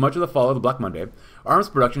 we avoided much of the fall of the Black Monday, arms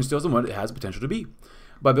production still isn't what it has the potential to be.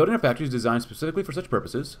 By building our factories designed specifically for such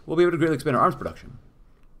purposes, we'll be able to greatly expand our arms production.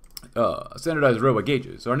 Standardized railway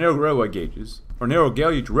gauges, or narrow railway gauges, or narrow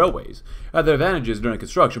gauge railways, had their advantages during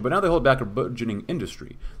construction, but now they hold back our burgeoning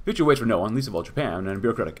industry. The future waits for no one, least of all Japan, and a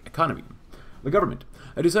bureaucratic economy. The government.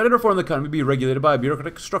 I decided to reform the economy be regulated by a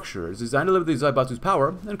bureaucratic structure designed to limit the Zaibatsu's power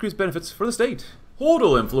and increase benefits for the state.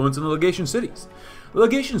 Total influence in the legation cities. The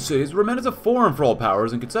legation cities were meant as a forum for all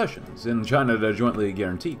powers and concessions, in China to jointly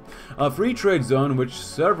guarantee a free trade zone in which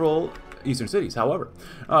several eastern cities. However,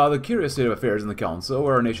 the curious state of affairs in the Council,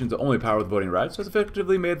 where our nation's only power with voting rights, has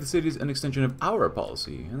effectively made the cities an extension of our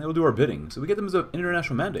policy, and they will do our bidding, so we get them as an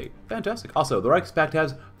international mandate. Fantastic. Also, the Reichspakt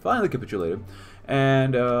has finally capitulated,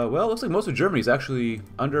 and, well, it looks like most of Germany is actually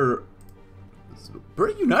under...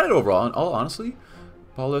 pretty united overall, in all honesty.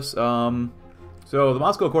 Paulus, so the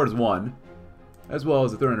Moscow Accord is won, as well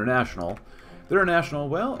as the Third International. Third International,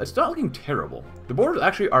 well, it's not looking terrible. The borders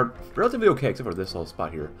actually are relatively okay, except for this little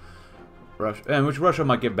spot here. Russia, and which Russia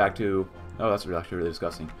might give back to... Oh, that's actually really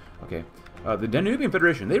disgusting. Okay. The Danubian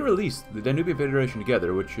Federation. They released the Danubian Federation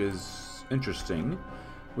together, which is interesting.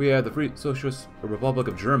 We have the Free Socialist Republic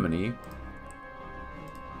of Germany.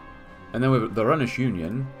 And then we have the Rhenish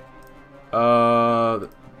Union. The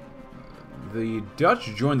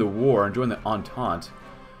Dutch joined the war and joined the Entente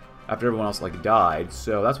after everyone else, like, died.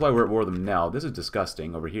 So that's why we're at war with them now. This is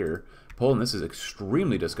disgusting over here. Poland, this is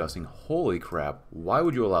extremely disgusting. Holy crap. Why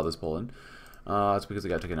would you allow this, Poland? That's because they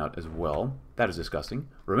got taken out as well. That is disgusting.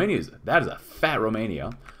 Romania that is a fat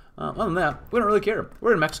Romania. Other than that, we don't really care.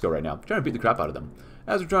 We're in Mexico right now, trying to beat the crap out of them,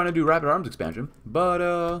 as we're trying to do rapid arms expansion. But,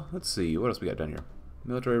 let's see. What else we got done here?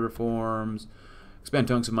 Military reforms. Expand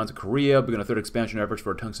tungsten mines in Korea. Begin a third expansion efforts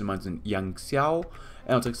for tungsten mines in Yangxiao. And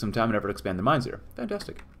it'll take some time and effort to expand the mines there.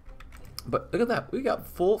 Fantastic. But look at that. We got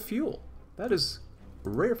full fuel. That is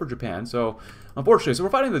rare for Japan. So, unfortunately, so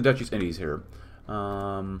we're fighting the Dutch East Indies here.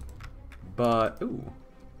 But, ooh.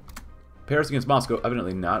 Paris against Moscow,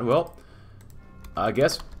 evidently not. Well, I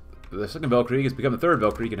guess the second Weltkrieg has become the third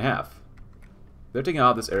Weltkrieg in half. They're taking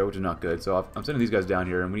out this area, which is not good. So I'm sending these guys down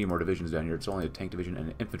here, and we need more divisions down here. It's only a tank division and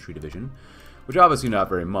an infantry division, which obviously not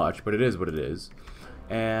very much, but it is what it is.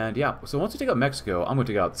 And yeah, so once we take out Mexico, I'm going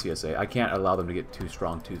to take out CSA. I can't allow them to get too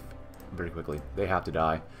strong too very quickly. They have to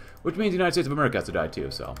die, which means the United States of America has to die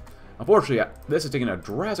too. So unfortunately, this is taking a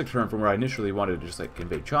drastic turn from where I initially wanted to just like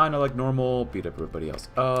invade China like normal, beat up everybody else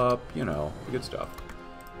up, you know, the good stuff.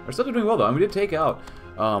 Our stuff are doing well though, and we did take out,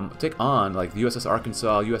 take on like the USS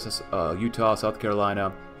Arkansas, USS Utah, South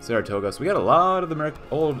Carolina, Saratoga. So we got a lot of the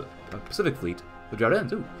old Pacific Fleet. The drought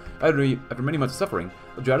ends. Ooh. After many months of suffering,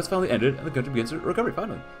 the drought has finally ended, and the country begins to recovery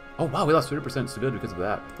finally. Oh wow, we lost 30% stability because of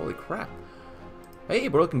that. Holy crap. Hey,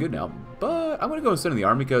 we're looking good now, but I'm going to go and send in the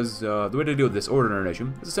army because the way to deal with this order in our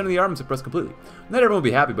nation is to send in the army and suppress completely. Not everyone will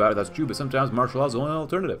be happy about it, that's true, but sometimes martial law is the only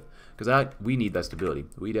alternative. Because we need that stability.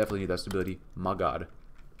 We definitely need that stability. My god.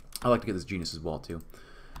 I like to get this genius as well, too.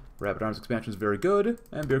 Rapid arms expansion is very good,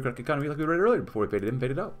 and bureaucratic economy like we read earlier before we paid it in,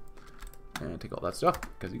 paid it out. And take all that stuff,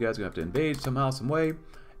 because you guys are going to have to invade somehow, some way.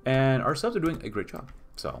 And our subs are doing a great job.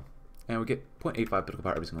 So, and we get 0.85 political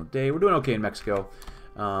power every single day. We're doing okay in Mexico.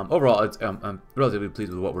 Overall, I'm relatively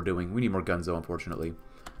pleased with what we're doing. We need more guns, though, unfortunately.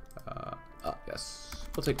 Yes.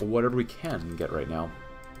 We'll take whatever we can get right now.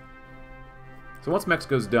 So once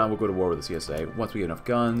Mexico's done, we'll go to war with the CSA. Once we get enough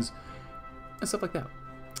guns, and stuff like that.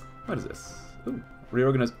 What is this? Ooh.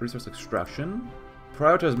 Reorganize resource extraction.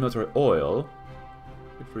 Prioritize military oil.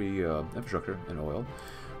 Good free infrastructure and oil.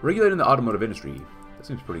 Regulating the automotive industry. That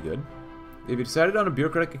seems pretty good. If you decided on a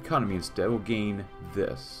bureaucratic economy instead, we'll gain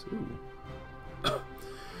this. Ooh.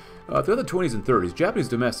 Throughout the 20s and 30s, Japanese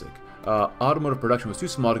domestic automotive production was too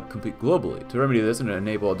small to compete globally. To remedy this and to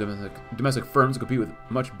enable domestic firms to compete with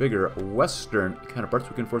much bigger Western counterparts,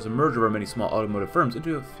 we can force a merger of many small automotive firms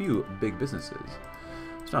into a few big businesses.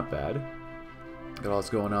 It's not bad. Got all this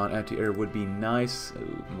going on. Anti-air would be nice.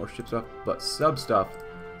 Ooh, more ship stuff, but sub stuff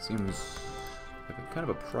seems like a kind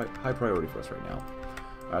of a high priority for us right now.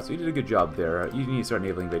 Alright, so you did a good job there. You need to start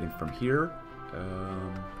naval invading from here to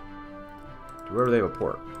wherever they have a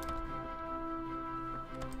port.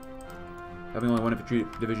 Having only one infantry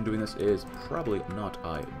division doing this is probably not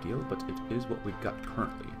ideal, but it is what we've got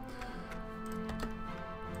currently.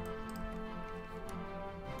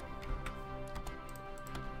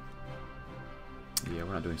 Yeah,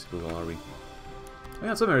 we're not doing super well, are we? I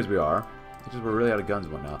mean, in some areas we are. It's just we're really out of guns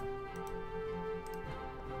and whatnot.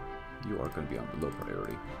 You are going to be on low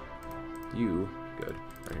priority. You, good.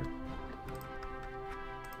 Right here.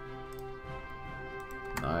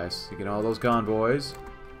 Nice. You get all those convoys.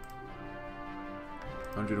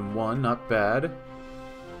 101, not bad.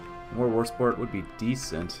 More war support would be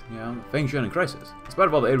decent. Yeah, Fengshan in crisis. In spite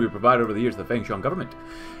of all the aid we provided over the years to the Fengshan government,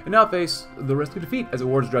 and now face the risk of defeat as the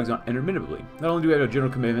war drags on interminably. Not only do we have a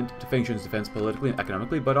general commitment to Fengshan's defense politically and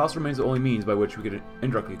economically, but it also remains the only means by which we could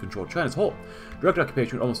indirectly control China's whole. Direct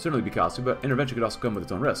occupation would almost certainly be costly, but intervention could also come with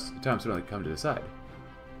its own risks. The time certainly come to decide.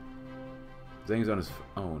 Zhang's on his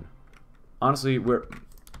own. Honestly, we're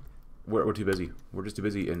too busy. We're just too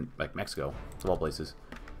busy in, like, Mexico, of all places.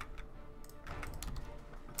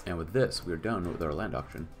 And with this, we're done with our land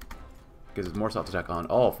auction. Gives us more soft attack on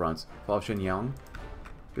all fronts. Fall of Shenyang.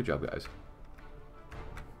 Good job, guys.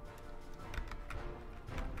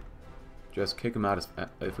 Just kick them out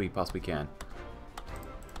if we possibly can.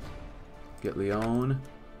 Get Leon.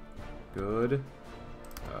 Good. There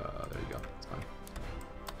you go. That's fine.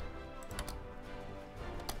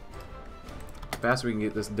 The faster we can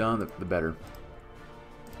get this done, the better.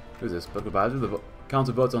 Who's this? Book Advisor. The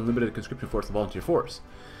Council votes on limited conscription force and volunteer force.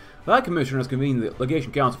 The High Commissioner has convened the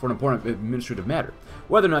Legation Council for an important administrative matter.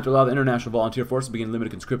 Whether or not to allow the International Volunteer Force to begin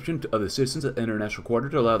limited conscription of the citizens at the International Quarter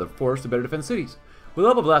to allow the force to better defend cities. With the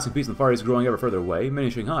level of lasting peace in the Far East growing ever further away, many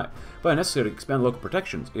in Shanghai, find it necessary to expand local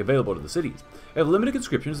protections available to the cities. If limited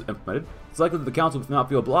conscription is implemented, it's likely that the Council will not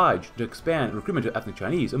feel obliged to expand recruitment to ethnic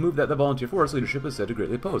Chinese, a move that the volunteer force leadership is said to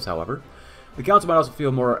greatly oppose, however. The Council might also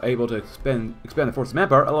feel more able to expand the force's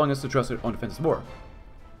manpower, allowing us to trust it on defense more.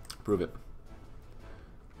 Prove it.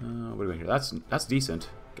 What do we got here? That's decent.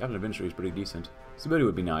 Cabinet of Industry is pretty decent. Stability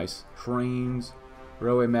would be nice. Trains,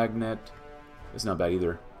 railway magnet. It's not bad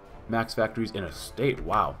either. Max factories in a state.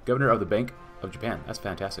 Wow. Governor of the Bank of Japan. That's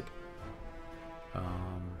fantastic.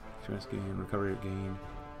 Experience gain, recovery gain.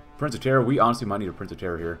 Prince of Terror. We honestly might need a Prince of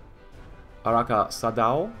Terror here. Araka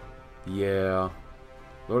Sadao. Yeah.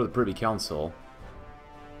 Lord of the Privy Council.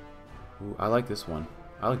 Ooh, I like this one.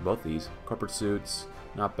 I like both these. Corporate suits.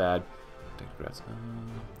 Not bad.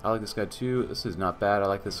 I like this guy too. This is not bad. I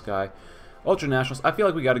like this guy. Ultra Nationalists. I feel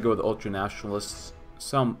like we got to go with the Ultra Nationalists.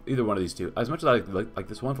 Either one of these two. As much as I like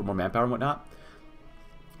this one for more manpower and whatnot.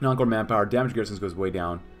 Non-core manpower. Damage garrisons goes way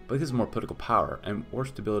down. But this is more political power and war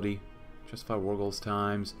stability. Justify war goals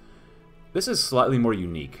times. This is slightly more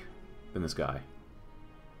unique than this guy.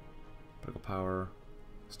 Political power.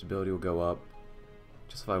 Stability will go up.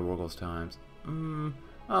 Justify war goals times. I'm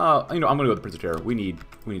gonna go with the Prince of Terror. We need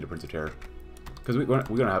a Prince of Terror because we're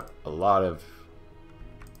gonna have a lot of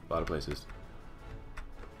places.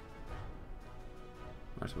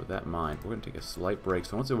 Alright, so with that in mind, we're gonna take a slight break.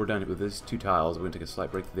 So once we're done with these two tiles, we're gonna take a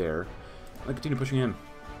slight break there. And continue pushing in.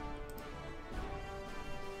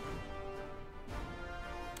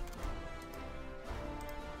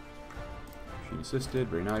 Machine assisted,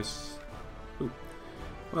 very nice. Ooh.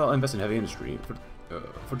 Well, invest in heavy industry.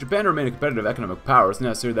 For Japan to remain a competitive economic power, it's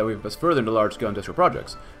necessary that we invest further into large-scale industrial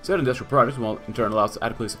projects. Said industrial projects will, in turn, allow us to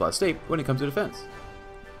adequately supply the state when it comes to defense.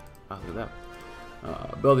 Ah, look at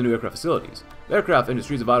that. Building new aircraft facilities. The aircraft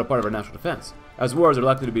industry is a vital part of our national defense. As wars are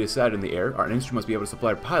likely to be decided in the air, our industry must be able to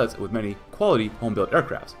supply pilots with many quality home-built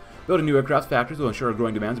aircrafts. Building new aircraft factories will ensure our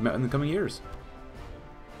growing demands are met in the coming years.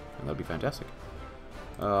 And that would be fantastic.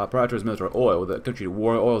 Prior to its military oil, with the country at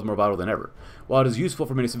war, oil is more vital than ever. While it is useful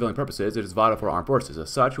for many civilian purposes, it is vital for armed forces.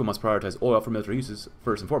 As such, we must prioritize oil for military uses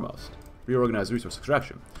first and foremost. Reorganize resource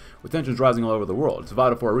extraction. With tensions rising all over the world, it's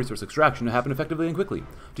vital for our resource extraction to happen effectively and quickly.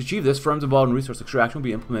 To achieve this, firms involved in resource extraction will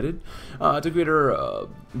be implemented to greater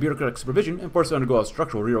bureaucratic supervision and forced to undergo a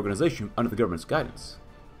structural reorganization under the government's guidance.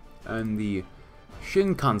 And the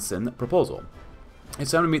Shinkansen proposal.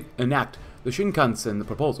 It's time to enact the Shinkansen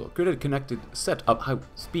proposal. Create a connected set of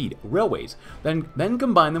high-speed railways, then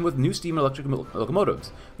combine them with new steam and electric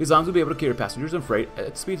locomotives. These lines will be able to carry passengers and freight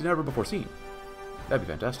at speeds never before seen. That'd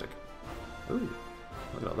be fantastic. Ooh,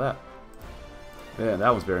 look at all that. Yeah, that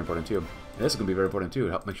one's very important too. And this is going to be very important too, to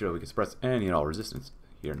help make sure that we can suppress any and all resistance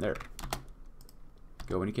here and there.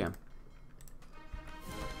 Go when you can.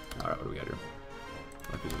 Alright, what do we got here?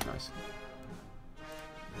 That feels nice.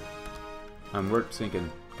 We're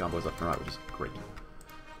sinking convoys left and right, which is great.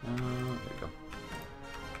 There you go.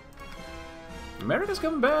 America's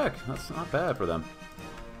coming back! That's not bad for them.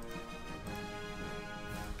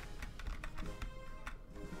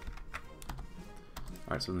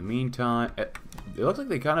 Alright, so in the meantime, it looks like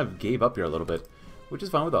they kind of gave up here a little bit, which is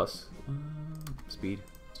fine with us. Speed,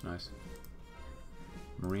 it's nice.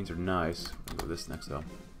 Marines are nice. We'll go with this next though.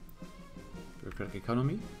 Bureaucratic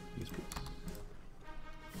economy? Yes, please.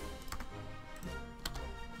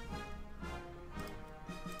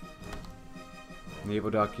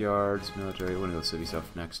 Naval dockyards, military. We're gonna go city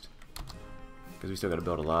stuff next. Because we still gotta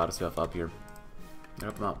build a lot of stuff up here.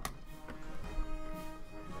 Help them out.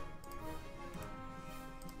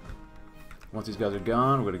 Once these guys are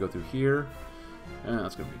gone, we're gonna go through here. And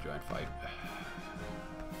that's gonna be a giant fight.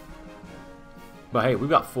 But hey, we've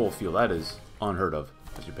got full fuel. That is unheard of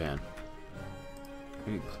as Japan.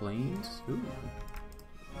 Any planes? Ooh.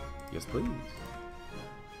 Yes, please.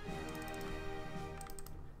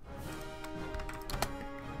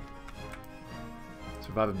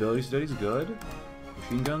 Survivability studies, good.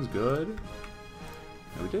 Machine guns, good.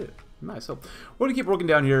 Yeah, we did it. Nice. So we're gonna keep working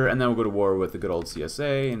down here, and then we'll go to war with the good old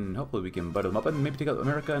CSA, and hopefully we can butter them up, and maybe take out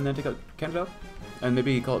America, and then take out Canada, and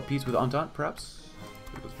maybe call it peace with Entente, perhaps.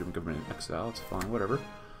 German government in exile. It's fine. Whatever.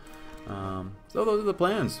 So those are the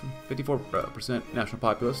plans. 54% national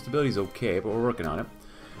populace. Stability is okay, but we're working on it.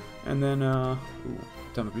 And then, ooh,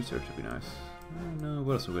 atomic research would be nice. And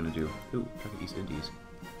what else are we gonna do? Ooh, check the East Indies.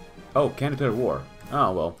 Oh, Canada war.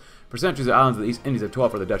 Oh, well. For centuries, the islands of the East Indies have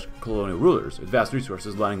toiled for the Dutch colonial rulers, with vast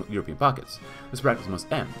resources lining European pockets. This practice must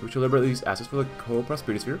end. We shall liberate these assets for the whole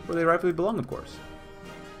prosperity sphere, where they rightfully belong, of course.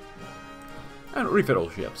 And refit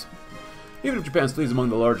old ships. Even if Japan's fleet is among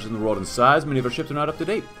the largest in the world in size, many of our ships are not up to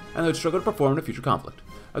date, and they would struggle to perform in a future conflict.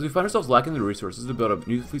 As we find ourselves lacking the resources to build up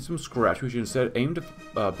new fleets from scratch, we should instead aim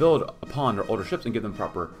to build upon our older ships and give them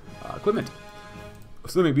proper equipment,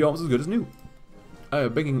 so they may be almost as good as new.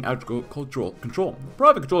 Banking agricultural control.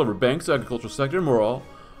 Private control over banks, the agricultural sector, and moral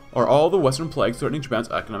are all the Western plagues threatening Japan's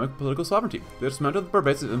economic and political sovereignty. The dismantle the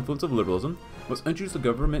pervasive influence of liberalism must introduce the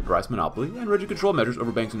government rights monopoly and rigid control measures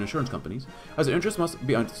over banks and insurance companies, as their interests must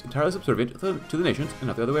be entirely subservient to the nations and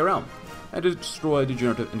not the other way around, and to destroy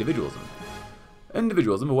degenerative individualism.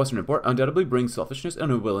 Individualism, a Western import, undoubtedly brings selfishness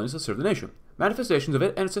and unwillingness to serve the nation. Manifestations of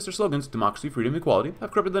it and its sister slogans, democracy, freedom, and equality,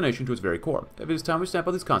 have corrupted the nation to its very core. It is time we stamp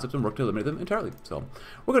out these concepts and work to eliminate them entirely. So,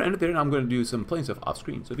 we're going to end it there, and I'm going to do some plain stuff off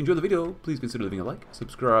screen. So if you enjoyed the video, please consider leaving a like,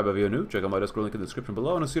 subscribe if you're new, check out my Discord link in the description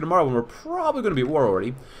below, and I'll see you tomorrow when we're probably going to be at war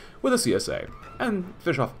already with the CSA, and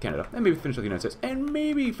finish off Canada, and maybe finish off the United States, and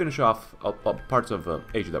maybe finish off parts of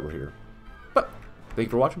Asia that were here. But, thank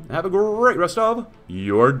you for watching, and have a great rest of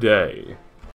your day.